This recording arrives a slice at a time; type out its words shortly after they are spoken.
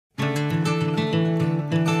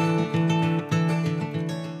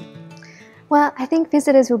I think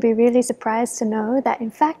visitors will be really surprised to know that in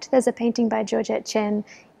fact there's a painting by Georgette Chen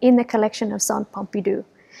in the collection of Centre Pompidou.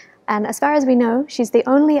 And as far as we know, she's the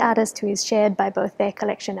only artist who is shared by both their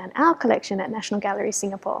collection and our collection at National Gallery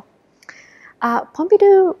Singapore.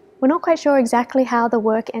 Pompidou, we're not quite sure exactly how the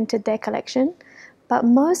work entered their collection, but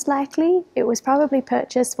most likely it was probably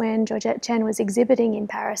purchased when Georgette Chen was exhibiting in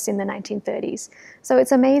Paris in the 1930s. So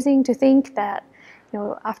it's amazing to think that,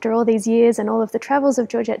 after all these years and all of the travels of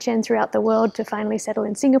Georgette Chen throughout the world to finally settle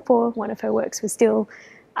in Singapore, one of her works was still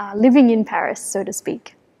living in Paris, so to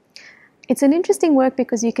speak. It's an interesting work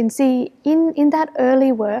because you can see in that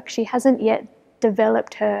early work, she hasn't yet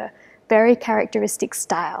developed her very characteristic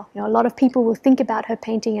style. A lot of people will think about her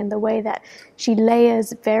painting in the way that she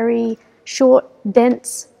layers very short,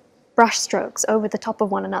 dense brush strokes over the top of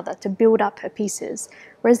one another to build up her pieces.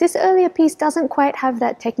 Whereas this earlier piece doesn't quite have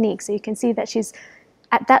that technique, so you can see that she's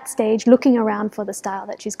at that stage looking around for the style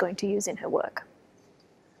that she's going to use in her work.